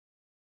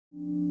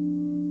When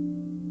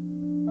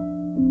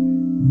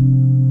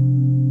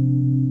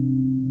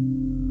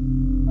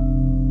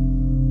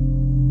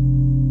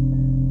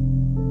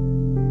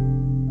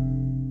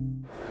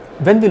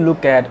we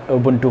look at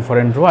Ubuntu for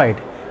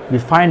Android, we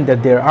find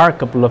that there are a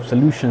couple of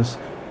solutions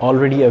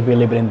already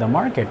available in the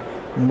market,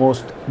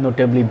 most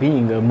notably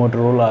being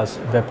Motorola's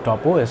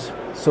Webtop OS.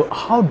 So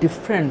how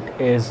different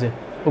is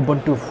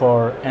Ubuntu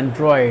for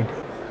Android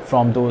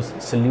from those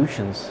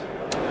solutions?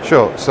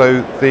 Sure.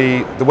 So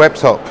the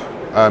Webtop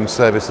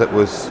service that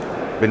was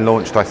been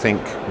launched, I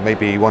think,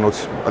 maybe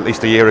at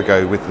least a year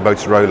ago with the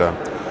Motorola,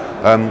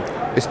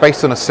 it's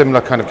based on a similar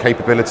kind of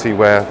capability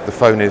where the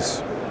phone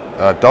is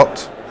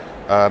docked,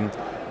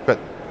 but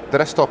the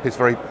desktop is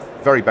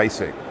very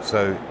basic.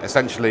 So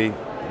essentially,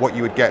 what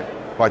you would get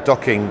by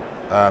docking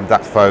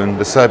that phone,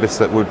 the service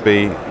that would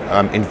be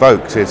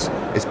invoked is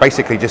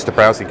basically just a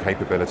browsing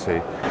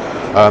capability.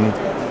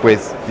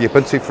 With the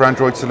Ubuntu for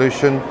Android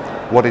solution,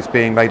 what is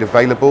being made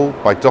available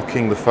by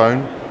docking the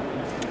phone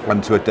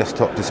onto a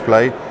desktop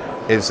display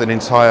is an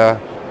entire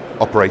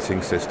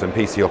operating system,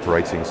 PC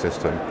operating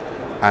system,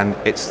 and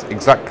it's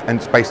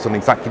based on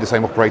exactly the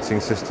same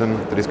operating system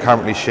that is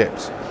currently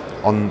shipped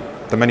on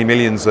the many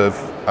millions of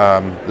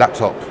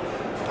laptop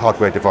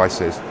hardware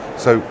devices.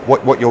 So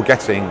what you're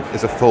getting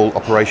is a full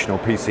operational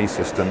PC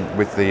system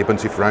with the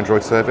Ubuntu for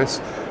Android service,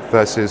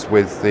 versus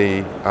with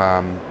the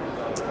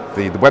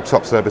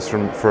Webtop service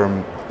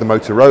from the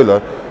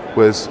Motorola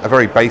was a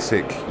very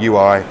basic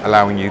UI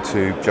allowing you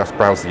to just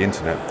browse the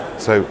internet.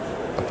 So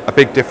a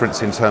big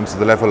difference in terms of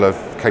the level of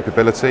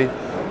capability.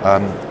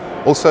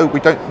 Also,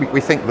 we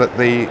think that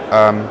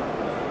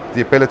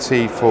the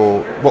ability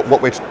for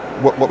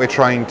what we're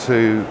trying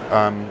to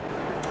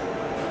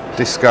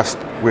discuss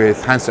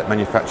with handset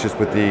manufacturers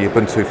with the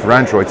Ubuntu for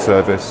Android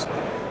service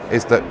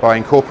is that by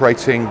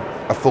incorporating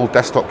a full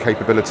desktop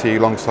capability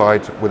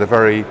alongside with a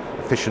very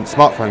efficient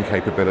smartphone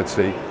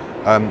capability,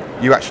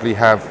 you actually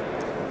have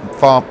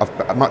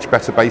a much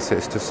better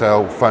basis to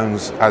sell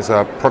phones as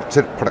a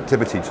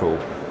productivity tool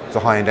to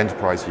high-end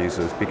enterprise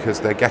users,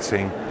 because they're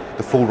getting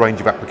the full range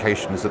of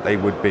applications that they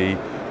would be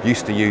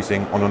used to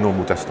using on a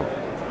normal desktop.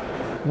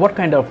 What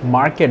kind of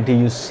market do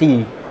you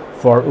see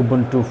for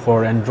Ubuntu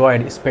for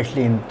Android,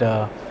 especially in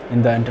the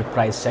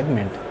enterprise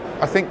segment?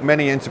 I think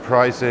many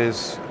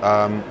enterprises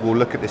will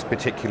look at this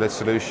particular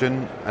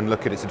solution and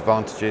look at its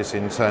advantages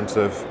in terms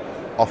of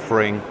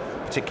offering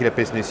particular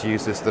business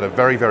users that are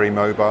very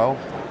mobile,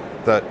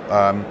 that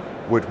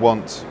would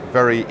want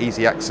very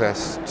easy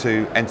access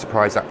to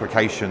enterprise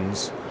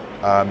applications.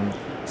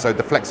 So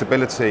the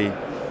flexibility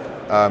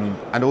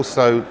and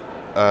also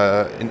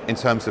in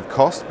terms of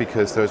cost,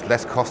 because there's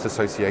less cost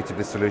associated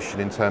with the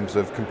solution in terms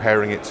of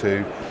comparing it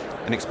to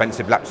an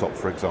expensive laptop,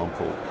 for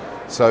example.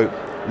 So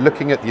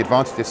looking at the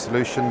advantage of this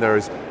solution, there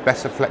is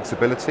better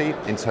flexibility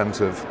in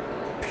terms of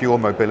pure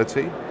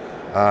mobility.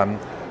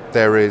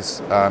 There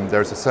is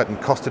a certain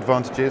cost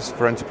advantages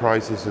for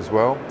enterprises as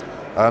well.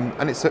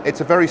 And it's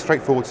a very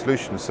straightforward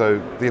solution. So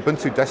the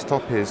Ubuntu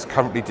desktop is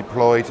currently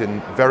deployed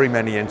in very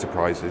many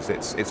enterprises.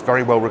 It's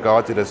very well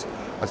regarded as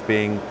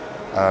being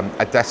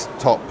a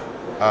desktop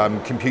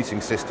computing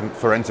system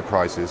for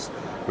enterprises,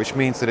 which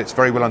means that it's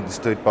very well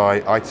understood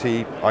by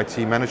IT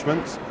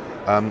management.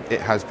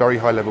 It has very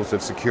high levels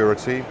of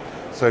security.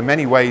 So in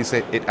many ways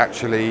it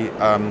actually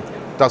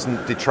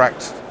doesn't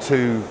detract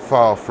too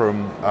far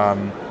from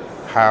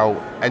how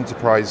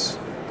enterprise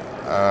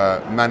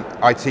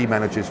IT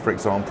managers, for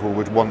example,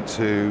 would want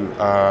to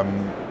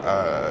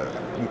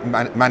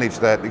manage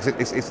their.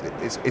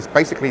 It's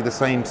basically the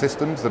same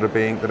systems that are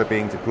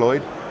being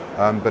deployed,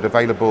 but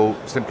available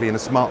simply in a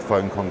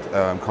smartphone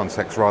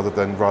context rather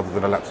than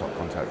a laptop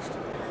context.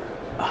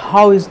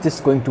 How is this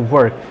going to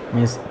work?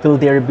 Means, will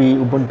there be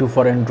Ubuntu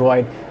for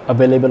Android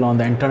available on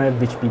the internet,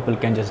 which people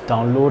can just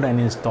download and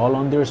install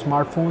on their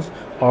smartphones,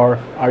 or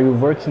are you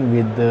working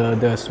with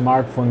the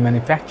smartphone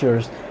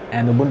manufacturers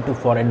and Ubuntu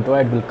for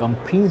Android will come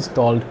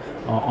pre-installed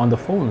on the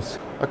phones?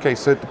 Okay,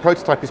 so the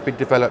prototype has been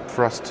developed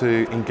for us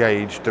to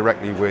engage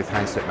directly with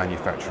handset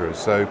manufacturers.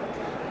 So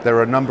there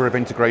are a number of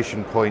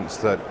integration points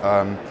that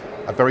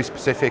are very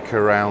specific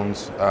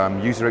around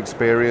user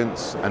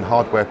experience and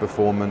hardware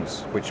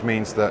performance, which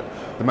means that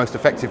the most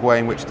effective way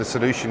in which the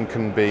solution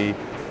can be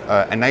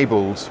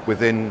enabled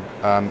within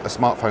a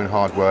smartphone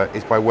hardware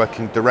is by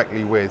working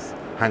directly with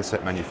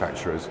handset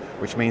manufacturers,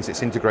 which means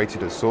it's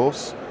integrated at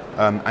source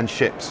and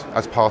shipped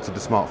as part of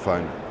the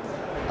smartphone.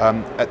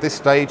 At this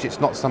stage, it's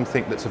not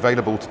something that's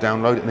available to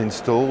download and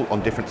install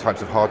on different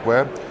types of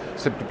hardware,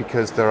 simply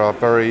because there are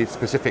very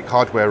specific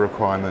hardware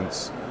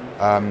requirements,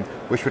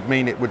 which would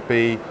mean it would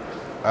be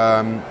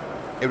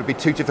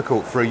too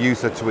difficult for a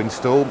user to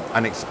install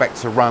and expect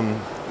to run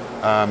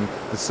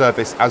the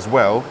service as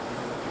well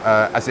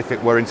as if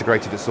it were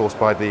integrated at source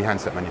by the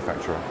handset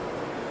manufacturer.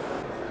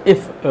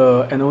 If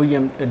an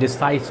OEM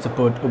decides to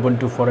put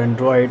Ubuntu for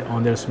Android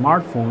on their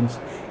smartphones,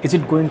 is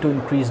it going to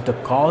increase the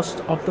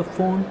cost of the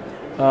phone?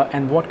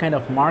 And what kind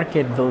of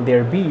market will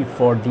there be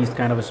for these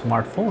kind of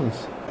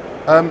smartphones?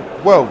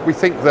 Well, we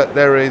think that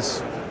there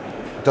is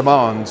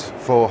demand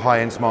for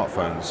high-end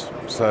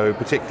smartphones. So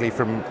particularly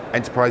from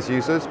enterprise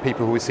users,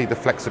 people who see the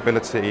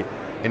flexibility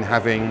in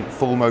having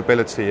full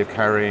mobility of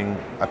carrying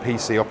a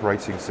PC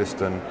operating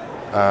system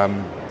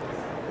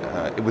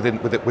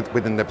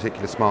within their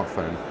particular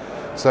smartphone.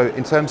 So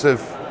in terms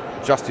of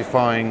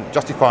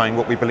justifying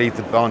what we believe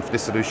the demand for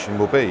this solution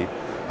will be,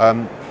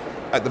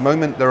 at the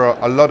moment there are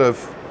a lot of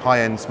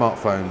high-end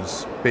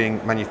smartphones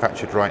being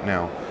manufactured right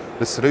now.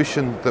 The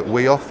solution that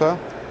we offer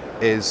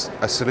is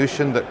a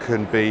solution that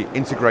can be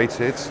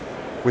integrated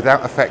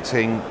without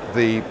affecting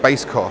the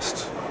base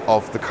cost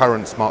of the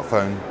current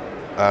smartphone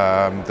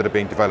that are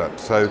being developed.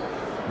 So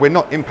we're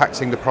not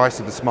impacting the price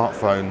of the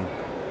smartphone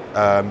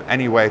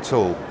anyway at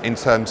all in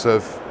terms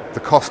of the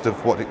cost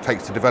of what it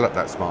takes to develop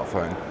that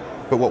smartphone.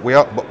 But what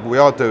we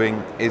are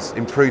doing is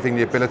improving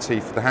the ability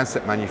for the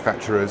handset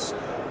manufacturers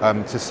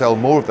to sell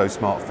more of those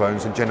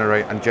smartphones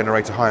and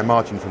generate a higher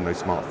margin from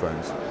those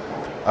smartphones.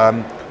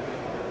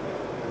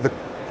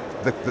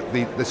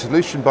 The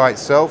solution by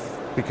itself,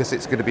 because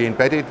it's going to be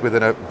embedded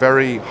within a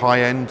very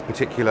high-end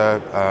particular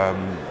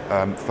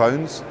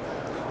phones,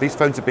 these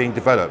phones are being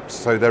developed,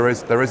 so there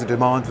is a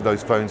demand for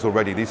those phones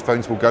already. These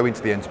phones will go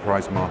into the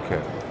enterprise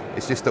market.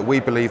 It's just that we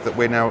believe that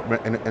we're now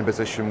in a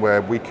position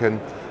where we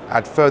can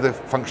add further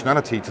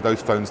functionality to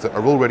those phones that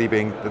are already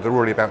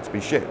about to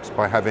be shipped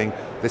by having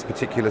this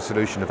particular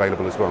solution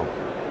available as well.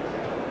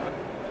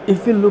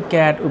 If we look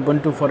at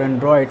Ubuntu for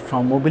Android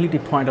from mobility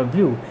point of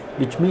view,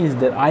 which means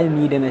that I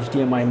need an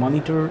HDMI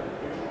monitor,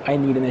 I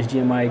need an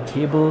HDMI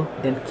cable,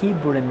 then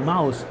keyboard and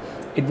mouse,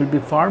 it will be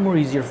far more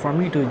easier for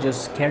me to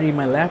just carry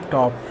my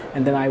laptop,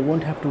 and then I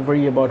won't have to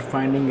worry about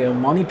finding a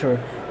monitor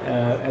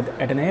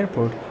at an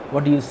airport.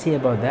 What do you say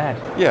about that?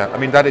 Yeah, I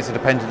mean that is a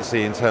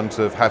dependency in terms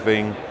of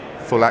having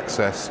full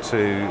access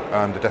to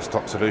the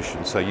desktop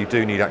solution. So you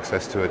do need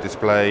access to a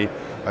display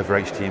over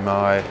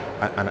HDMI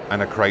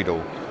and a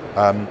cradle.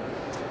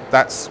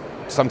 That's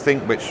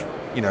something which,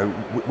 you know,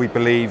 we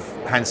believe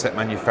handset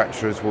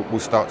manufacturers will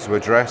start to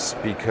address,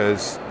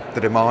 because the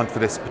demand for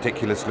this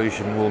particular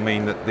solution will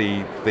mean that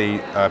the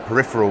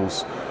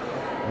peripherals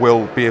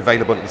will be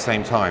available at the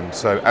same time.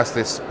 So as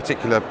this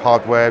particular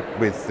hardware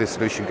with this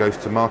solution goes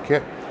to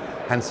market,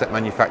 handset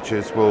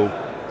manufacturers will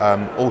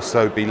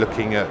also be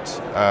looking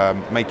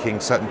at making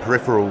certain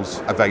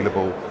peripherals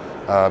available,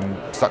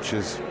 such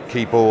as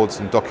keyboards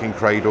and docking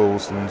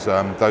cradles and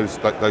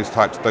those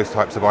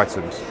types of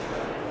items.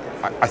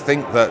 I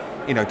think that,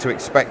 you know, to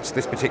expect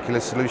this particular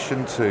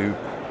solution to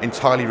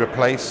entirely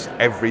replace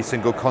every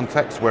single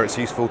context where it's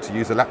useful to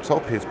use a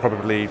laptop is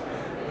probably,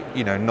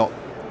 you know, not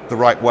the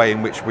right way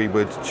in which we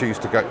would choose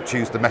the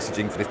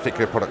messaging for this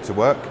particular product to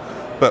work.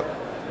 But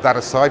that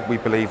aside, we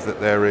believe that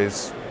there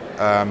is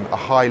a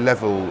high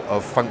level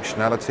of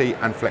functionality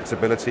and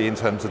flexibility in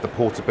terms of the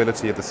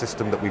portability of the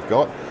system that we've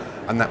got,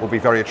 and that will be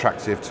very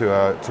attractive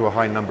to a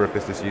high number of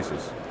business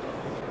users.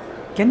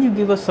 Can you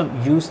give us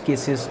some use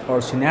cases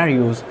or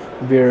scenarios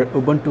where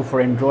Ubuntu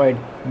for Android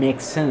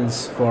makes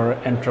sense for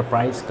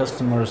enterprise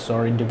customers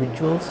or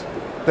individuals?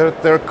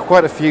 There are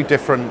quite a few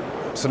different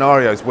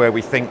scenarios where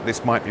we think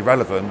this might be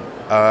relevant,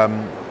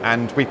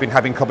 and we've been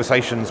having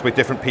conversations with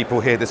different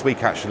people here this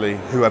week actually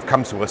who have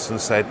come to us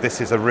and said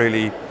this is a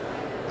really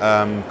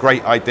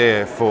great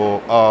idea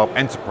for our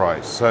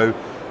enterprise. So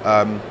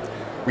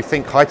we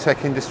think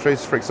high-tech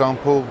industries, for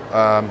example,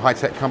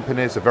 high-tech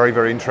companies are very,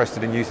 very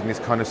interested in using this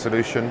kind of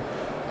solution.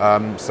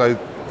 So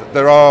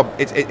there are,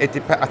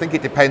 I think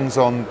it depends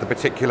on the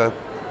particular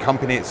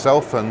company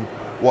itself and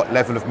what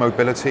level of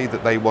mobility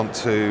that they want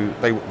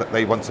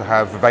to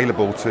have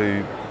available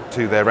to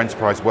their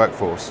enterprise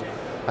workforce.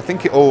 I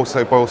think it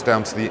also boils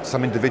down to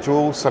some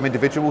individuals. Some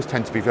individuals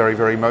tend to be very,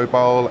 very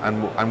mobile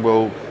and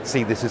will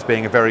see this as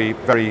being a very,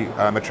 very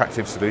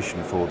attractive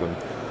solution for them.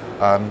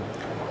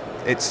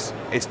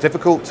 It's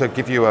difficult to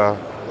give you a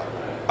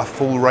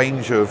full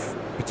range of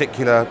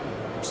particular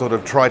sort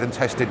of tried and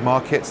tested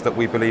markets that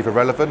we believe are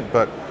relevant,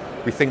 but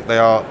we think they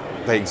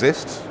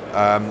exist,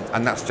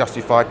 and that's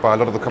justified by a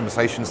lot of the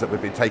conversations that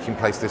have been taking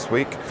place this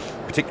week,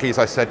 particularly, as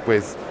I said,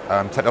 with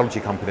technology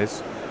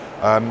companies.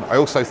 I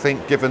also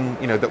think, given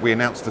that we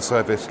announced the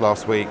service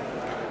last week,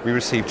 we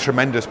received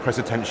tremendous press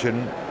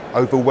attention,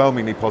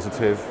 overwhelmingly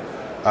positive,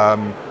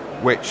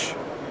 which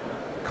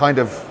kind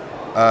of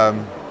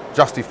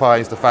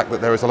justifies the fact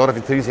that there is a lot of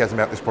enthusiasm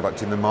about this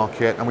product in the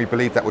market, and we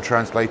believe that will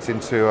translate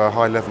into a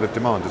high level of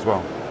demand as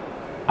well.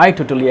 I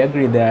totally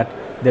agree that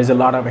there's a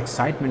lot of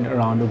excitement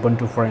around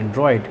Ubuntu for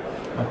Android.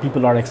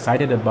 People are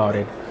excited about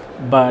it,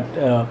 but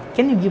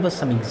can you give us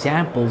some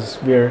examples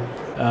where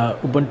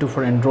Ubuntu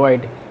for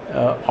Android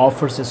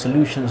offers the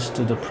solutions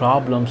to the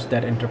problems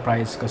that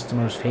enterprise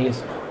customers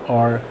face,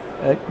 or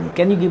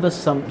can you give us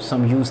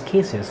some use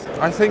cases?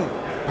 I think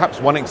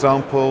perhaps one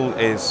example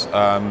is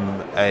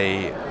an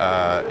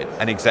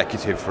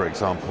executive, for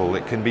example.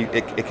 It can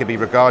be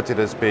regarded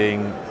as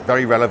being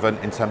very relevant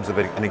in terms of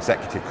an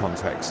executive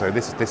context. So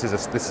this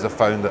is a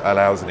phone that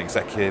allows an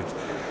executive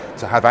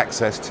to have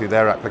access to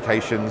their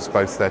applications,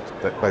 both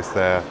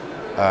their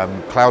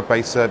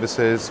cloud-based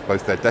services,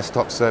 both their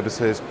desktop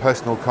services,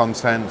 personal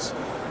content,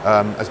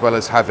 as well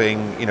as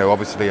having,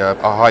 obviously a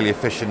highly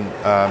efficient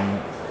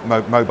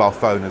mobile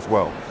phone as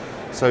well.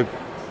 So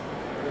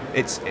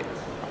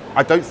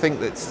I don't think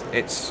that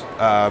it's.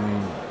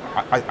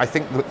 I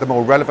think that the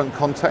more relevant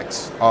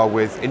contexts are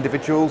with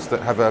individuals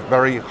that have a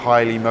very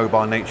highly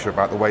mobile nature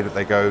about the way that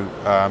they go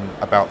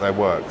about their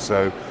work.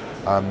 So,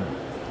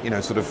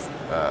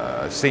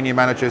 senior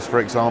managers, for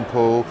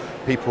example,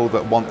 people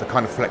that want the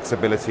kind of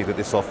flexibility that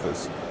this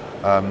offers.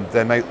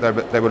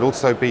 There will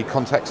also be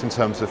contexts in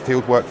terms of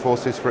field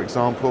workforces, for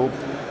example,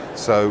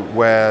 so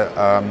where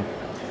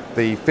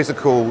the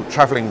physical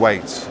travelling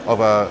weight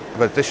of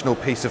an additional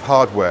piece of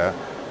hardware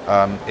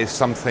is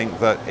something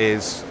that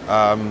is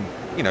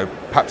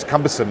perhaps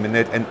cumbersome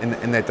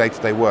in their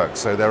day-to-day work.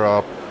 So there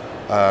are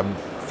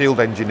field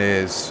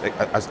engineers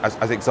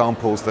as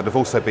examples that have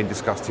also been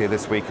discussed here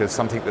this week as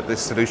something that this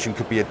solution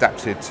could be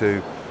adapted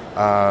to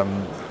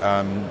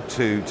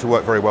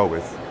work very well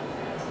with.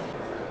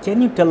 Can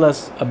you tell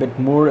us a bit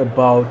more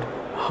about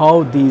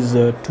how these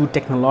two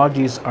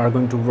technologies are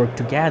going to work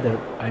together?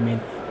 I mean,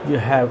 you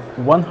have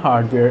one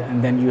hardware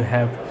and then you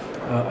have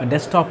a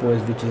desktop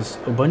OS which is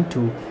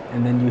Ubuntu,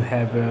 and then you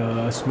have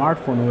a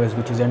smartphone OS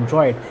which is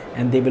Android,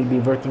 and they will be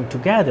working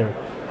together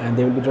and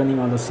they will be running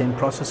on the same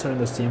processor and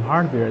the same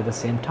hardware at the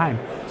same time.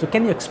 So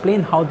can you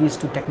explain how these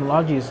two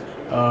technologies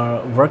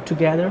work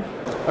together?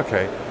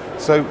 Okay,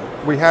 so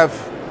we have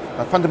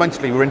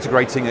fundamentally we're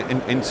integrating it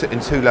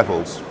in two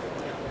levels.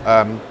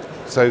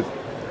 So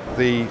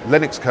the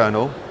Linux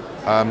kernel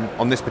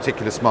on this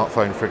particular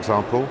smartphone, for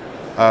example,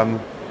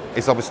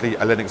 is obviously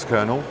a Linux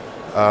kernel.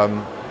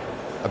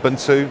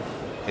 Ubuntu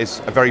is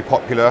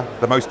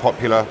the most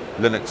popular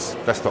Linux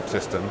desktop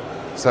system.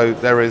 So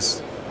there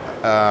is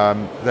a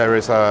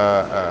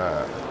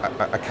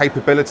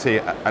capability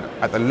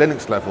at the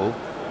Linux level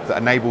that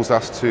enables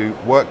us to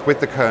work with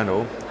the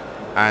kernel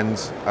and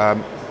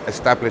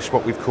establish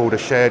what we've called a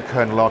shared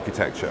kernel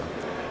architecture.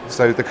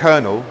 So the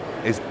kernel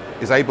is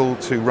able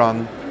to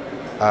run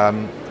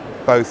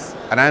both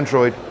an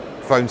Android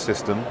phone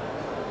system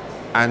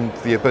and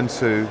the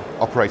Ubuntu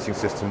operating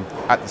system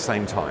at the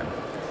same time.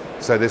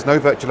 So there's no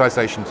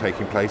virtualization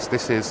taking place.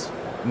 This is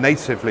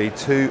natively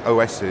two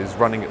OSs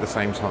running at the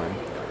same time,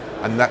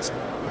 and that's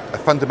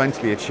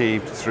fundamentally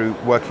achieved through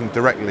working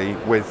directly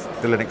with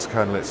the Linux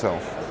kernel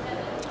itself.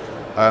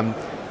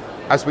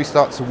 As we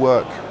start to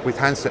work with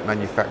handset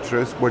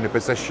manufacturers, we're in a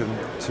position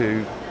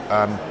to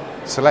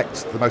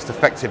select the most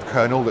effective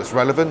kernel that's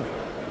relevant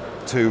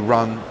to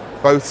run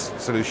both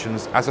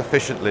solutions as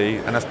efficiently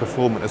and as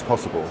performant as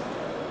possible.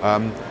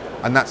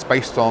 And that's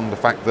based on the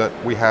fact that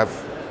we have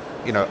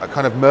a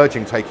kind of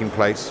merging taking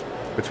place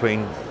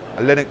between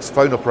a Linux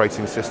phone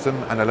operating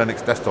system and a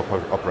Linux desktop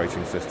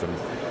operating system.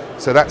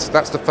 So that's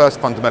the first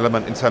fundamental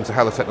element in terms of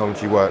how the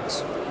technology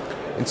works.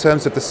 In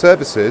terms of the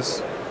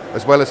services,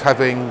 as well as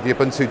having the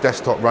Ubuntu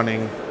desktop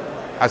running,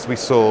 as we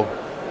saw,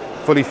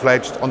 fully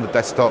fledged on the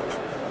desktop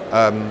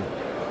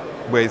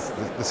with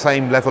the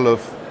same level of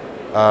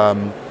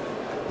the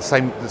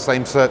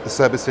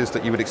services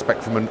that you would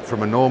expect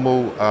from a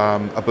normal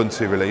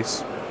Ubuntu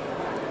release.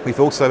 We've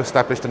also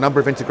established a number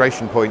of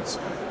integration points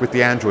with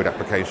the Android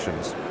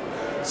applications.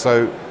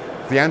 So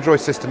the Android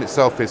system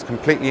itself is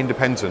completely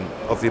independent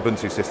of the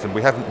Ubuntu system.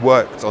 We haven't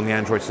worked on the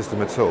Android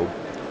system at all.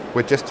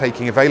 We're just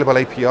taking available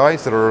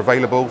APIs that are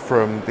available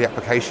from the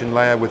application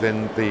layer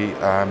within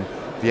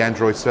the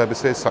Android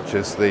services, such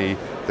as the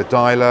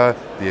dialer,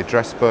 the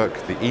address book,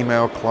 the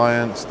email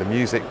clients, the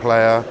music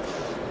player,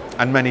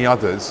 and many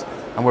others.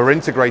 And we're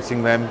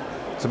integrating them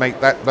to make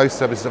those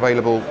services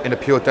available in a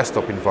pure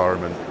desktop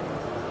environment.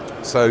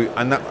 So,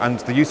 and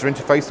the user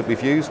interface that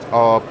we've used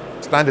are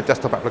standard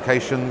desktop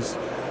applications.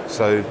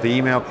 So the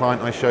email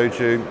client I showed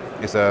you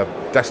is a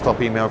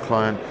desktop email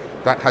client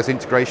that has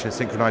integration and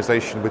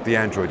synchronization with the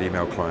Android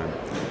email client.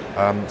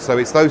 So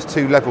it's those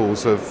two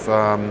levels of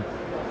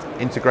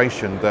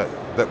integration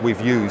that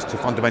we've used to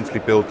fundamentally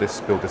build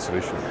this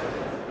solution.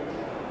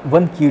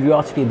 One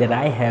curiosity that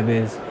I have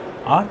is,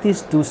 are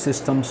these two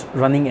systems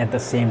running at the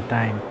same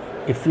time?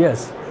 If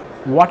yes,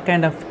 what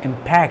kind of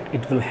impact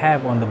it will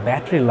have on the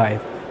battery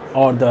life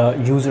or the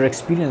user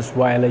experience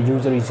while a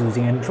user is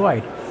using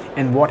Android?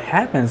 And what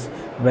happens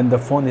when the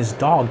phone is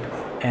docked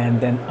and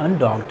then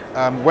undocked?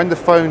 When the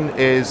phone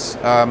is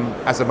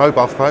as a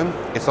mobile phone,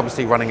 it's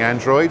obviously running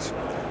Android.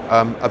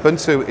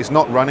 Ubuntu is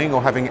not running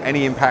or having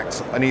any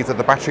impact on either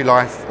the battery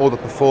life or the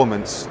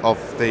performance of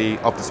the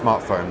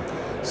smartphone.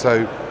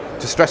 So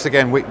to stress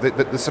again,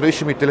 the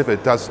solution we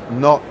delivered does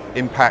not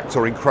impact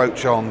or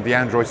encroach on the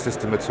Android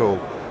system at all.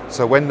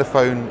 So when the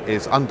phone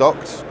is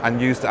undocked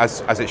and used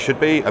as it should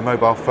be, a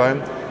mobile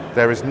phone,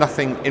 there is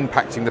nothing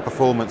impacting the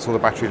performance or the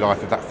battery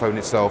life of that phone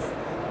itself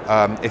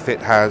if it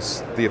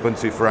has the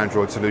Ubuntu for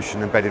Android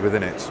solution embedded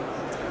within it.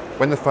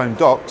 When the phone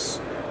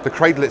docks, the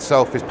cradle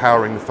itself is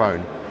powering the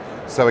phone.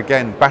 So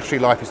again, battery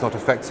life is not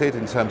affected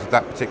in terms of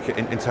that particular,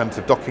 in terms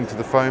of docking to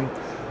the phone.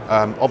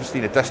 Obviously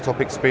in a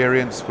desktop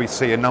experience, we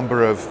see a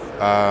number of,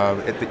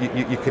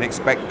 you can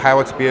expect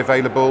power to be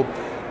available.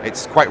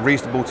 it's quite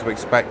reasonable to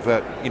expect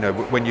that, you know,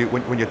 when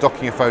you're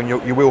docking a phone,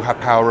 you will have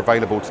power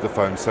available to the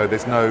phone. So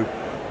there's no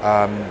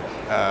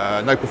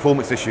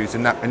performance issues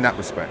in that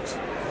respect.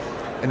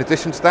 In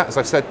addition to that, as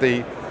I said,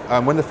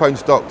 when the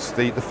phone's docked,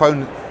 the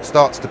phone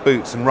starts to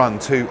boot and run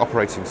two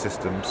operating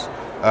systems,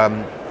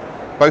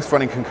 both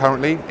running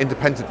concurrently,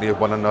 independently of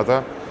one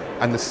another.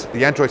 And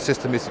the Android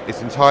system is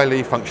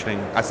entirely functioning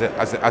as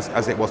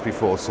it was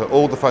before. So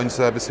all the phone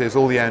services,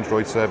 all the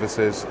Android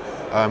services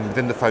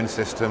within the phone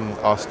system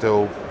are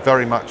still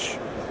very much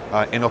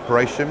in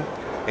operation.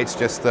 It's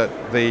just that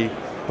the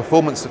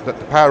performance, the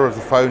power of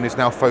the phone is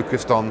now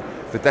focused on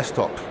the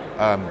desktop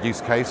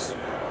use case,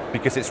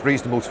 because it's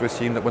reasonable to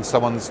assume that when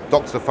someone's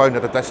docked the phone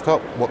at a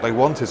desktop, what they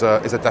want is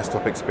a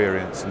desktop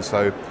experience. And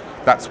so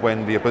that's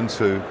when the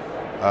Ubuntu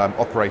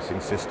operating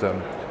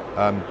system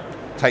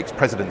takes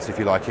precedence, if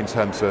you like, in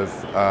terms of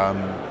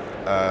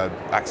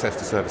access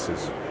to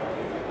services.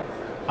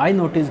 I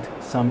noticed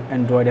some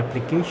Android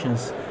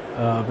applications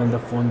when the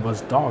phone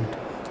was docked.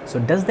 So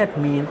does that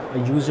mean a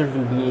user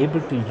will be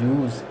able to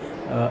use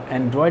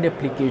Android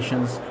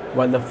applications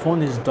while the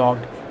phone is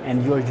docked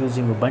and you are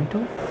using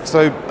Ubuntu?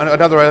 So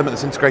another element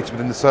that's integrated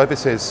within the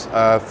service is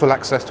full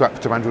access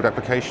to Android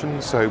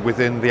applications. So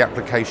within the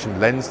application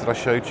lens that I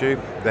showed you,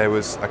 there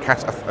was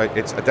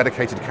it's a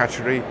dedicated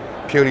category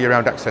purely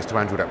around access to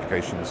Android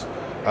applications.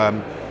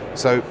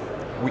 So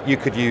you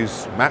could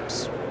use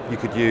Maps, you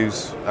could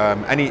use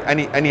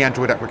any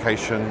Android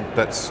application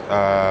that's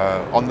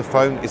on the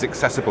phone is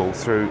accessible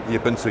through the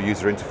Ubuntu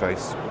user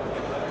interface.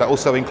 That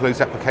also includes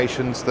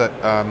applications that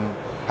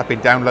have been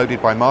downloaded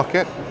by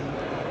market.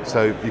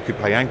 So you could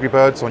play Angry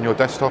Birds on your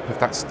desktop if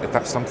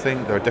that's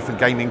something. There are different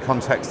gaming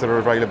contexts that are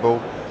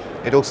available.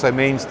 It also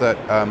means that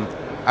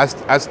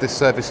as this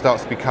service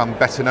starts to become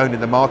better known in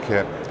the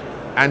market,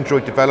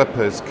 Android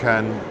developers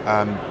can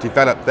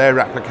develop their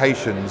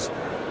applications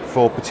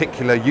for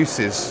particular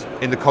uses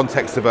in the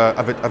context of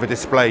a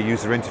display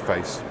user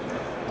interface.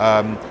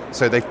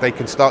 So they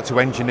can start to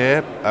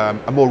engineer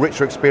a more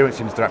richer experience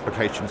into their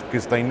applications,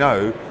 because they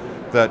know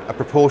that a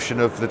proportion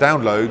of the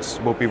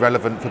downloads will be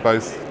relevant for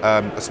both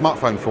a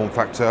smartphone form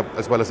factor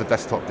as well as a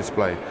desktop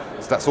display.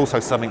 So that's also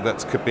something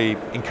that could be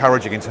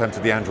encouraging in terms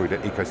of the Android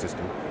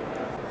ecosystem.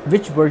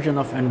 Which version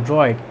of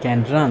Android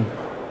can run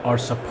or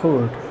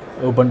support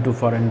Ubuntu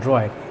for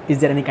Android? Is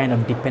there any kind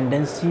of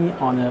dependency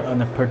on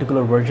a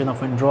particular version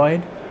of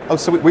Android? Oh,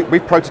 so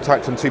we've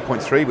prototyped on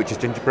 2.3, which is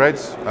Gingerbread.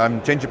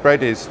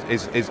 Gingerbread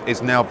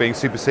is now being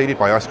superseded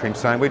by Ice Cream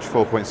Sandwich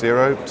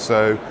 4.0.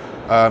 So.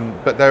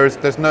 But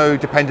there's no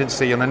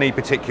dependency on any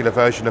particular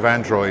version of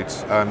Android,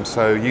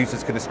 so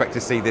users can expect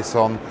to see this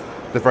on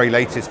the very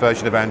latest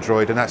version of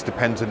Android, and that's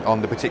dependent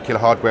on the particular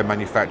hardware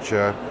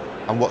manufacturer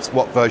and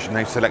what version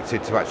they've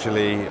selected to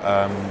actually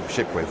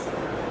ship with.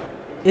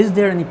 Is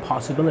there any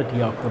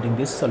possibility of putting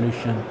this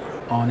solution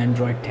on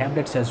Android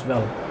tablets as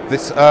well?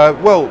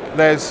 Well,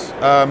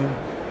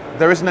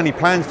 there isn't any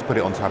plans to put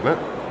it on tablet.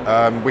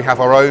 We have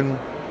our own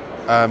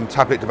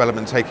tablet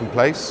development taking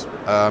place.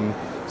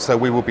 So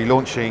we will be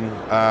launching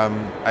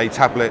a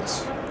tablet,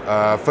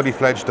 fully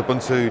fledged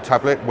Ubuntu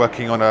tablet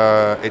working on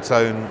its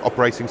own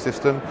operating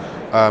system.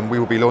 We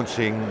will be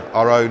launching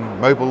our own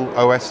mobile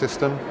OS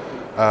system.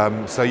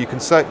 So you can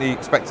certainly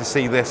expect to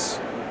see this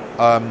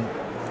on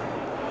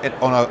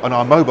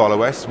our mobile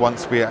OS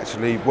once we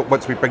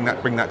bring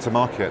that to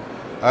market.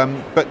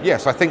 But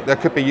yes, I think there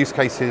could be use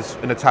cases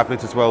in a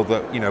tablet as well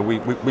that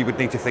we would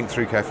need to think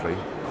through carefully.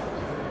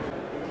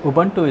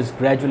 Ubuntu is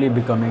gradually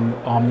becoming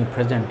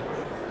omnipresent.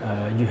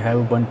 You have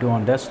Ubuntu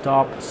on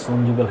desktop,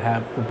 soon you will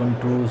have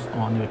Ubuntu's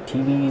on your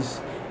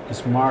TVs,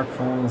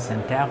 smartphones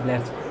and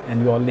tablets,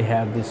 and you already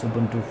have this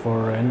Ubuntu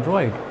for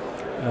Android.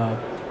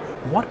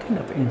 What kind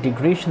of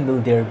integration will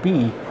there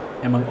be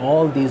among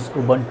all these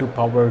Ubuntu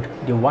powered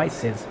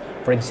devices?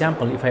 For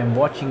example, if I am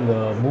watching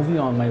a movie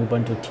on my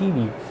Ubuntu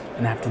TV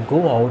and I have to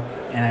go out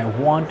and I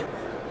want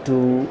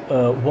to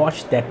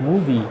watch that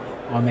movie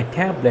on my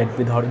tablet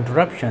without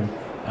interruption,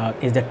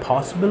 is that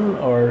possible,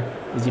 or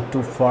is it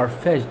too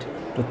far-fetched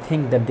to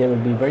think that there will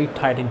be very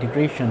tight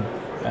integration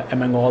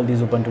among all these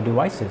Ubuntu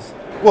devices?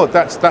 Well,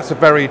 that's a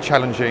very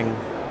challenging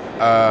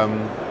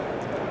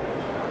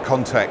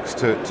context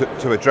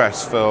to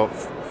address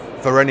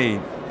for any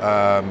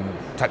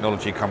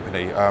technology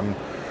company.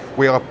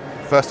 We are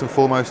first and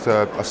foremost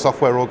a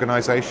software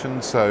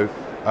organization, so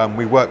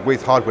we work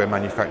with hardware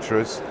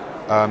manufacturers.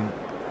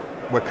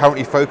 We're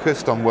currently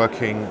focused on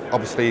working,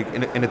 obviously,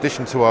 in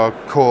addition to our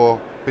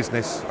core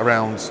business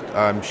around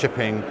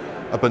shipping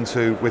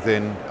Ubuntu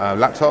within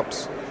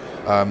laptops.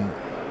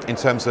 In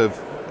terms of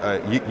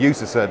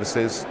user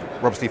services,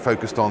 we're obviously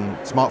focused on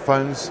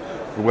smartphones,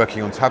 we're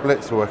working on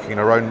tablets, we're working on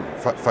our own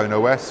phone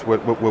OS, we're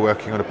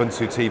working on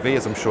Ubuntu TV,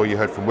 as I'm sure you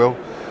heard from Will.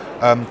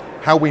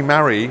 How we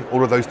marry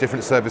all of those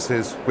different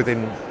services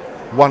within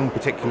one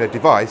particular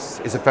device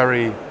is a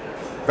very,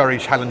 very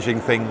challenging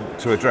thing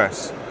to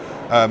address.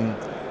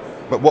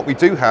 But what we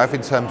do have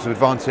in terms of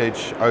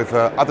advantage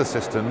over other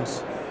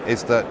systems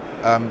is that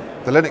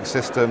the Linux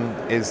system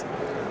is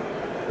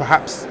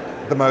perhaps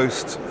the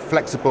most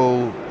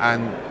flexible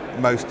and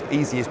most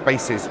easiest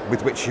basis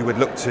with which you would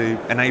look to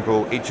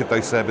enable each of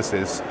those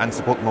services and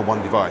support them on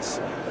one device.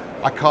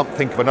 I can't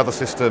think of another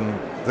system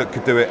that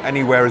could do it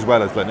anywhere as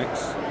well as Linux.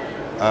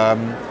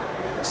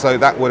 So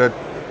that would,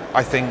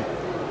 I think,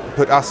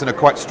 put us in a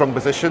quite strong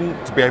position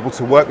to be able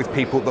to work with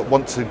people that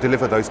want to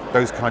deliver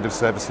those kind of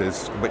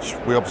services, which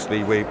we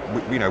obviously we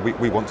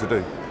want to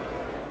do.